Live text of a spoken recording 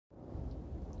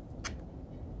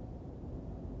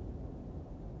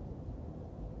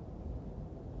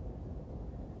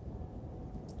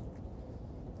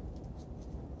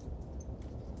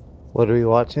What are we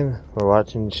watching? We're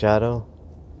watching Shadow.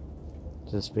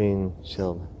 Just being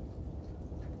chilled.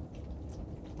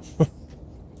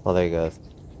 Oh, there he goes.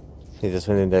 He just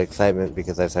went into excitement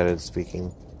because I started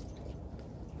speaking.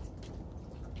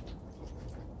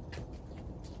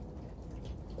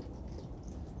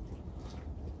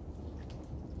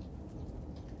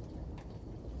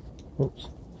 Oops.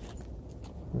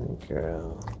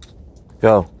 Girl.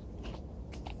 Go.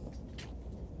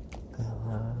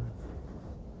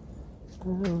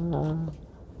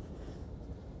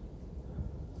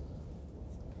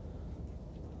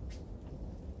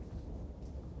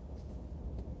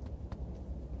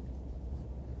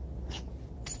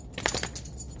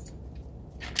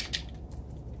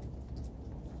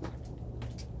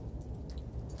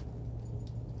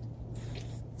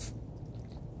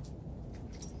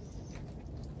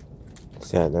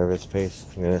 See that nervous face?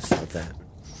 I'm gonna stop that.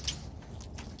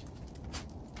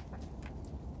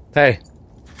 Hey!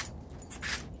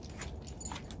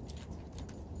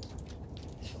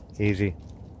 Easy.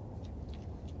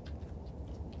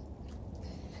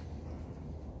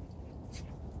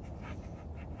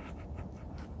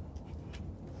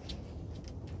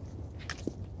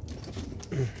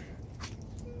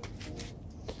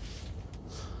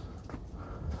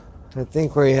 I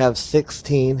think we have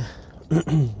 16.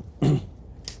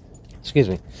 Excuse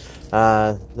me.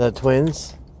 The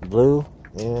twins, Blue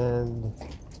and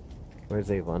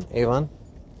where's Avon? Avon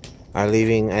are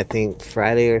leaving, I think,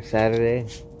 Friday or Saturday.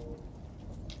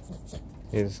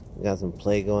 He's got some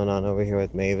play going on over here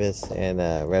with Mavis and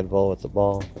Red Bull with the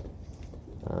ball.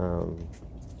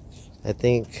 I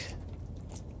think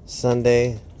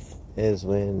Sunday is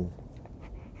when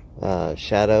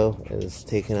Shadow is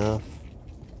taking off.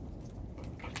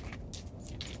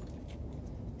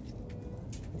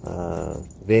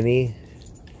 Vinny,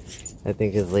 I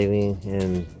think, is leaving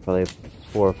in probably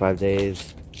 4 or 5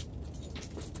 days.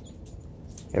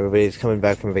 Everybody's coming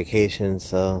back from vacation,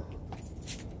 so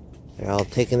they're all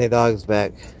taking their dogs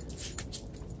back.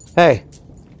 Hey!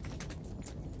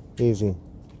 Easy.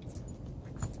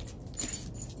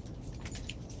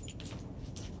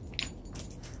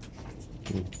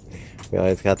 We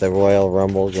always got the Royal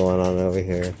Rumble going on over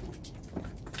here.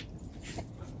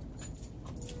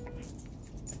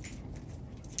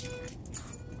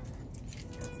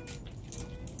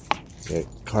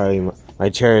 Carly, my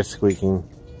chair is squeaking.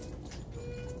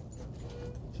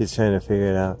 She's trying to figure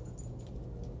it out.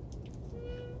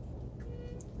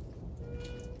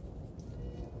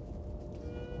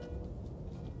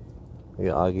 We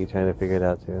got Augie trying to figure it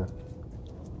out too.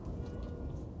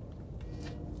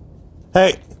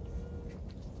 Hey!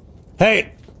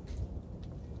 Hey!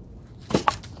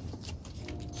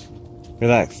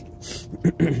 Relax.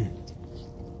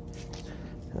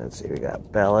 Let's see, we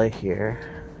got Bella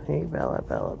here. Hey, Bella,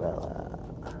 Bella, Bella.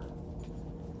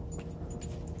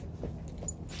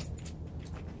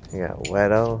 We got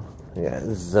Wedo. We got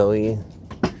Zoe.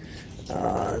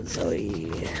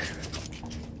 Zoe.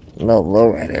 No,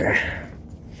 lowrider.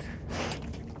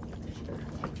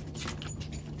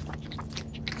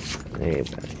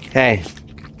 Hey.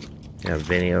 We got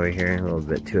Vinny over here, a little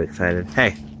bit too excited.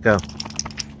 Hey, go.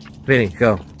 Vinny,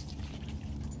 go.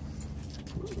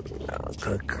 Oh,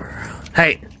 good girl.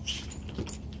 Hey!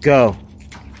 Go.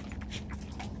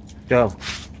 Go.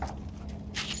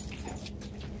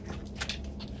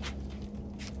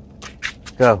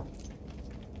 Go.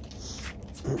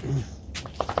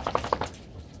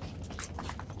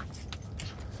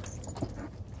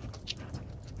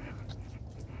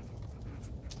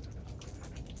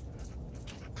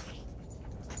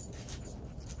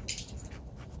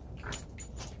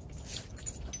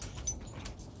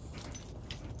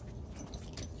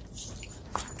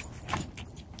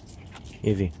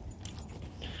 Easy.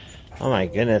 Oh my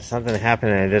goodness, something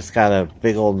happened and I just got a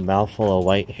big old mouthful of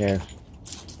white hair.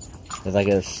 It's like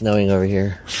it's snowing over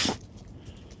here.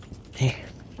 Hey.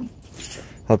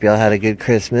 Hope y'all had a good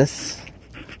Christmas.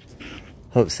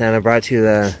 Hope Santa brought you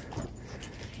the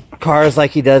cars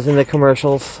like he does in the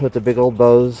commercials with the big old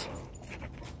bows.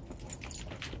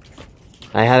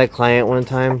 I had a client one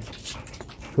time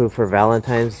who, for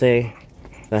Valentine's Day,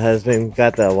 the husband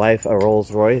got the wife a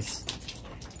Rolls Royce.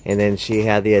 And then she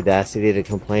had the audacity to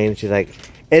complain. She's like,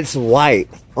 it's white.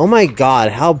 Oh my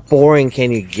God, how boring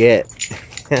can you get?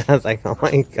 I was like, oh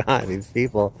my God, these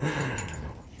people.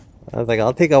 I was like,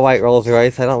 I'll take a white Rolls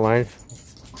Royce. I don't mind.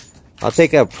 I'll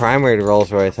take a primered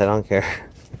Rolls Royce. I don't care.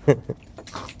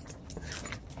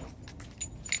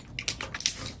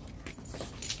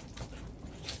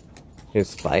 Here's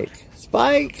Spike.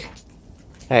 Spike!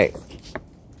 Hey.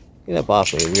 Get up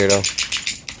off me, weirdo.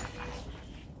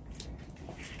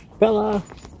 Bella!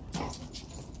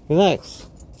 Relax.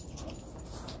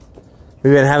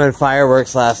 We've been having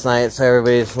fireworks last night, so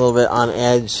everybody's a little bit on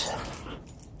edge.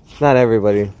 Not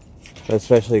everybody, but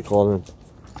especially Colton.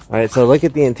 Alright, so look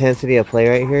at the intensity of play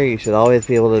right here. You should always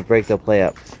be able to break the play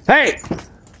up. Hey!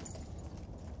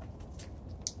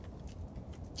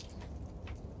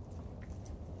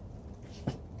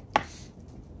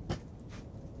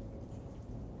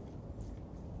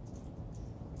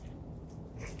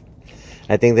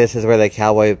 I think this is where the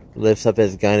cowboy lifts up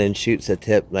his gun and shoots a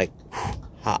tip like,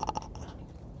 ha.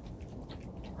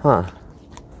 Huh.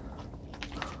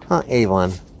 Huh,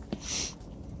 Avon.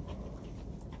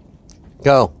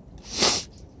 Go.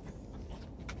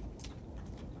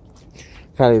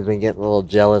 Carly's been getting a little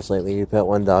jealous lately. You pet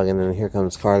one dog and then here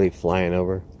comes Carly flying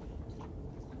over.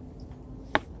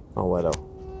 Oh, Wedo.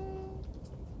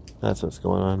 That's what's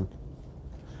going on.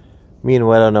 Me and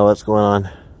Wedo know what's going on.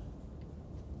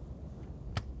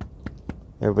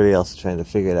 Everybody else is trying to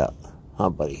figure it out.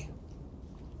 Huh, buddy?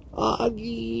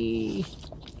 Augie!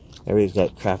 Everybody's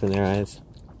got crap in their eyes.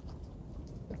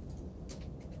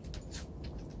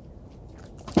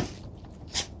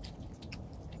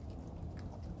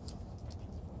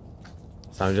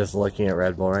 So I'm just looking at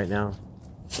Red Bull right now.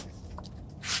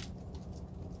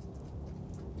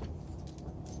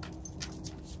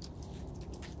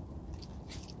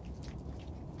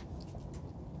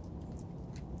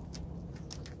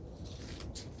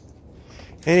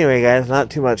 Anyway, guys, not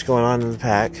too much going on in the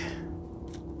pack.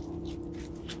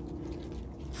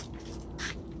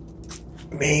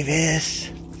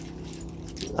 Mavis.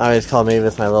 I always call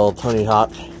Mavis my little Tony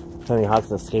Hawk. Tony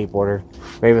Hawk's a skateboarder.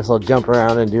 Mavis will jump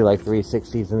around and do like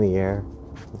 360s in the air.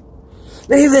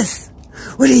 Mavis!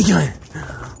 What are you doing?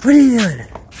 What are you doing?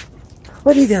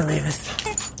 What are you doing, Mavis?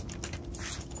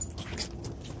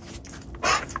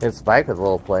 It's Spike with a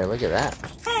little play. Look at that.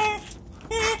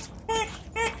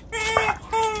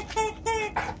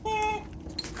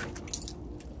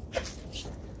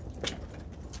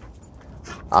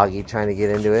 Augie trying to get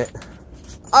into it.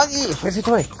 Augie! Where's your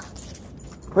toy?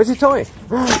 Where's your toy?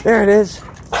 There it is.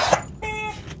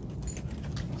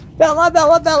 Bella,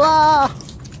 Bella, Bella!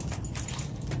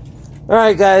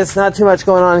 Alright, guys, not too much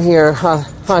going on here.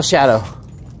 Shadow.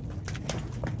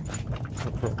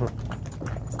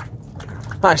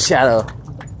 Shadow.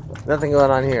 Nothing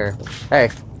going on here. Hey.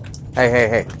 Hey, hey,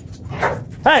 hey.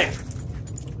 Hey!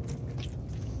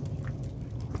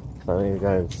 So I need to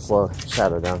go and slow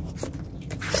Shadow down.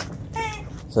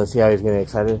 So see how he's getting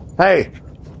excited? Hey!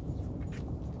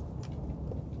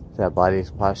 That body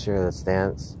posture, the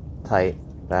stance, tight,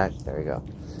 back. There we go.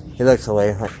 He looks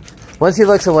away. Once he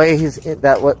looks away,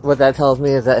 what that tells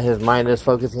me is that his mind is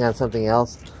focusing on something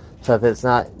else. So if it's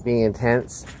not being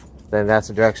intense, then that's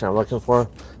the direction I'm looking for.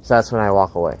 So that's when I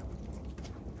walk away.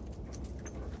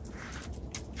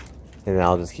 And then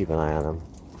I'll just keep an eye on him.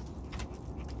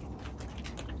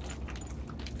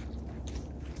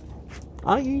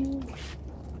 Augie!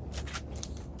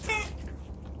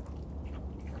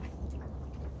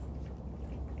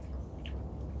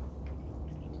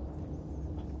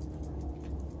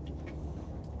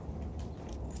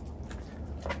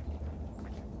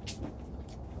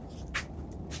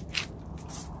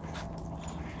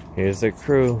 Here's the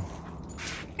crew.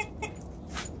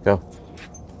 Go.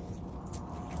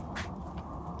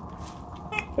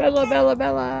 Bella, Bella,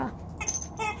 Bella.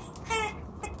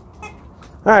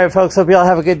 Alright, folks. Hope y'all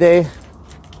have a good day.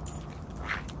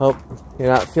 Hope you're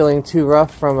not feeling too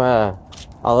rough from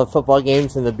all the football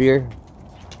games and the beer.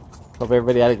 Hope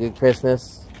everybody had a good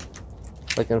Christmas.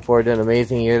 Looking forward to an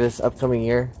amazing year this upcoming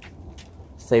year.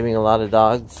 Saving a lot of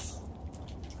dogs.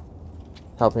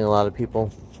 Helping a lot of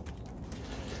people.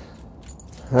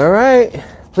 Alright,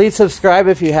 please subscribe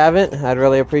if you haven't. I'd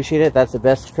really appreciate it. That's the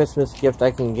best Christmas gift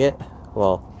I can get.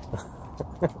 Well,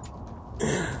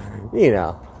 you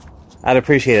know, I'd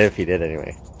appreciate it if you did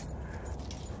anyway.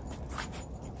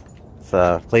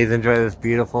 So, please enjoy this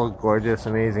beautiful, gorgeous,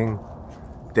 amazing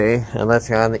day. Unless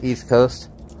you're on the East Coast.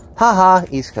 Haha,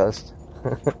 East Coast.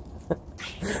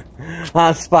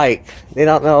 Spike. They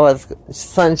don't know what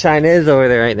sunshine is over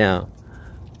there right now.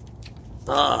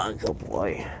 Oh, good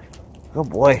boy. Good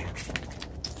boy.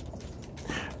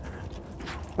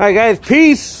 Alright, guys.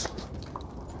 Peace.